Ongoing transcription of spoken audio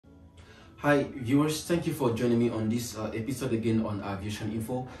Hi viewers, thank you for joining me on this episode again on Aviation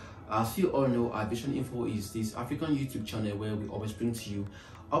Info. As you all know, Aviation Info is this African YouTube channel where we always bring to you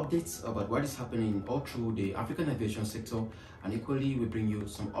updates about what is happening all through the African aviation sector, and equally we bring you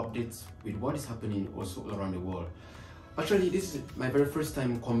some updates with what is happening also around the world. Actually, this is my very first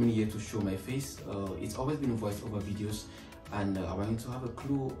time coming here to show my face. It's always been voice over videos, and I want you to have a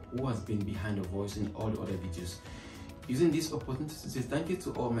clue who has been behind the voice in all the other videos. Using this opportunity to say thank you to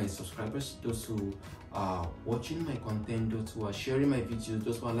all my subscribers, those who are watching my content, those who are sharing my videos,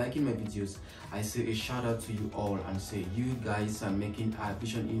 those who are liking my videos. I say a shout out to you all and say you guys are making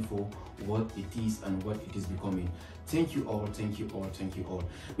Aviation Info what it is and what it is becoming. Thank you all, thank you all, thank you all.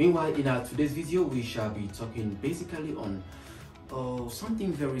 Meanwhile, in our today's video, we shall be talking basically on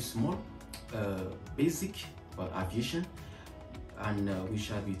something very small, basic about aviation. And we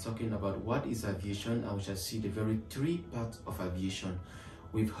shall be talking about what is aviation, and we shall see the very three parts of aviation.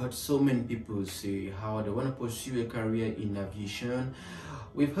 We've heard so many people say how they want to pursue a career in aviation.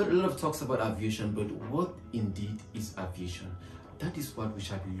 We've heard a lot of talks about aviation, but what indeed is aviation? That is what we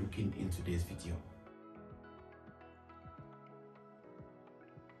shall be looking in today's video.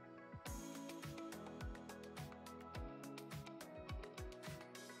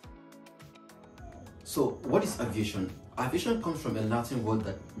 So what is aviation? Aviation comes from a Latin word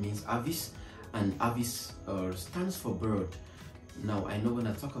that means avis, and avis stands for bird. Now I know when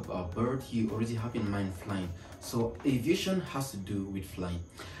I talk about bird, you already have in mind flying. So aviation has to do with flying,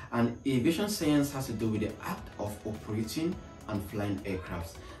 and aviation science has to do with the act of operating and flying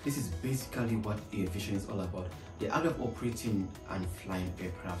aircrafts. This is basically what aviation is all about, the act of operating and flying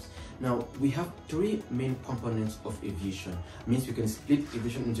aircrafts. Now we have three main components of aviation. Means we can split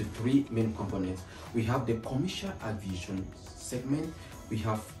aviation into three main components. We have the commercial aviation segment, we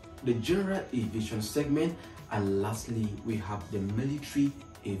have the general aviation segment, and lastly we have the military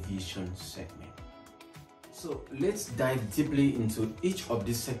aviation segment. So let's dive deeply into each of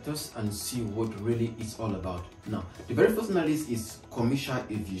these sectors and see what really it's all about. Now, the very first on the list is commercial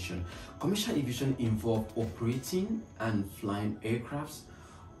aviation. Commercial aviation involves operating and flying aircrafts,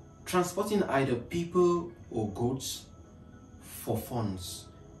 transporting either people or goods for funds.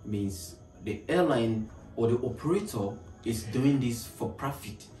 Means the airline or the operator is doing this for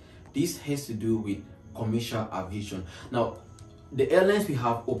profit. This has to do with commercial aviation. Now, the airlines we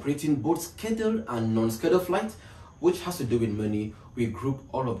have operating both scheduled and non-scheduled flights, which has to do with money. We group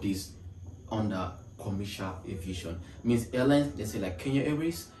all of these under commercial aviation. Means airlines, let's say like Kenya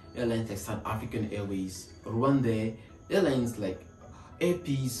Airways, airlines like South African Airways, Rwanda, airlines like Air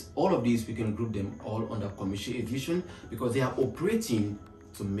Peace, all of these we can group them all under commercial aviation because they are operating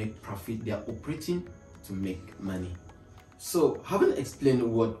to make profit, they are operating to make money. So, having explained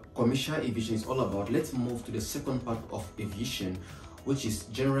what commercial aviation is all about, let's move to the second part of aviation, which is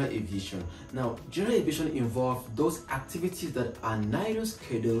general aviation. Now, general aviation involves those activities that are neither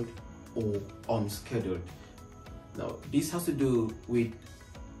scheduled or unscheduled. Now, this has to do with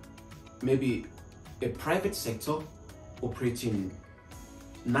maybe a private sector operating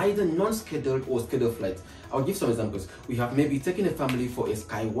neither non-scheduled or scheduled flights. I'll give some examples. We have maybe taking a family for a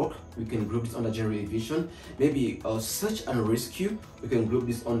skywalk, we can group this under general aviation. Maybe search and rescue, we can group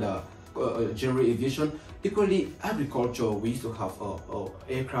this under general aviation. Equally, agriculture, we used to have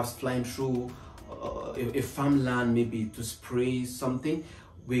aircrafts flying through a farmland, maybe to spray something.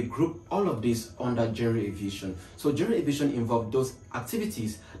 We group all of this under general aviation. So general aviation involves those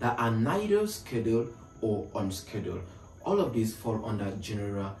activities that are neither scheduled or unscheduled. All of these fall under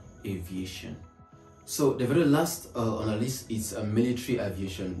general aviation. So the very last on the list is military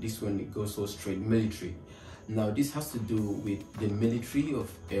aviation. This one, it goes so straight, military. Now this has to do with the military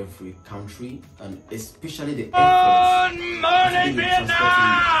of every country, and especially the Air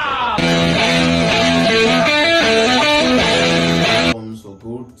Force. Or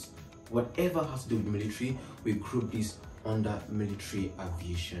goods, whatever has to do with military, we group this under military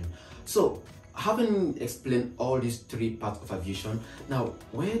aviation. So having explained all these three parts of aviation, now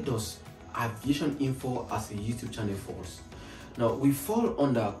where does Aviation Info as a YouTube channel falls? Now we fall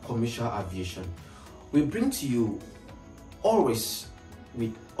under commercial aviation. We bring to you always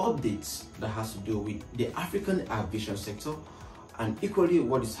with updates that has to do with the African aviation sector and equally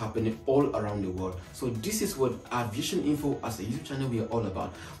what is happening all around the world. So this is what Aviation Info as a YouTube channel we are all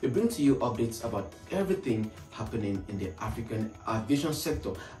about. We bring to you updates about everything happening in the African aviation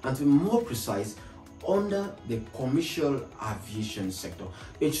sector, and to be more precise, under the commercial aviation sector.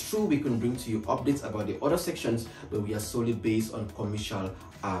 It's true we can bring to you updates about the other sections, but we are solely based on commercial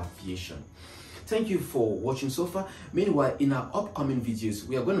aviation. Thank you for watching so far. Meanwhile, in our upcoming videos,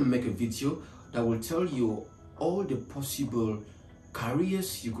 we are going to make a video that will tell you all the possible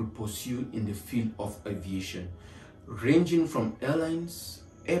careers you could pursue in the field of aviation, ranging from airlines,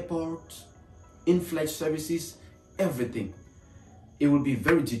 airports, in-flight services, everything. It will be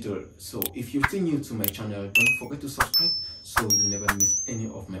very detailed. So if you're still new to my channel, don't forget to subscribe so you never miss any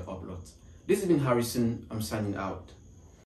of my uploads. This has been Harrison. I'm signing out.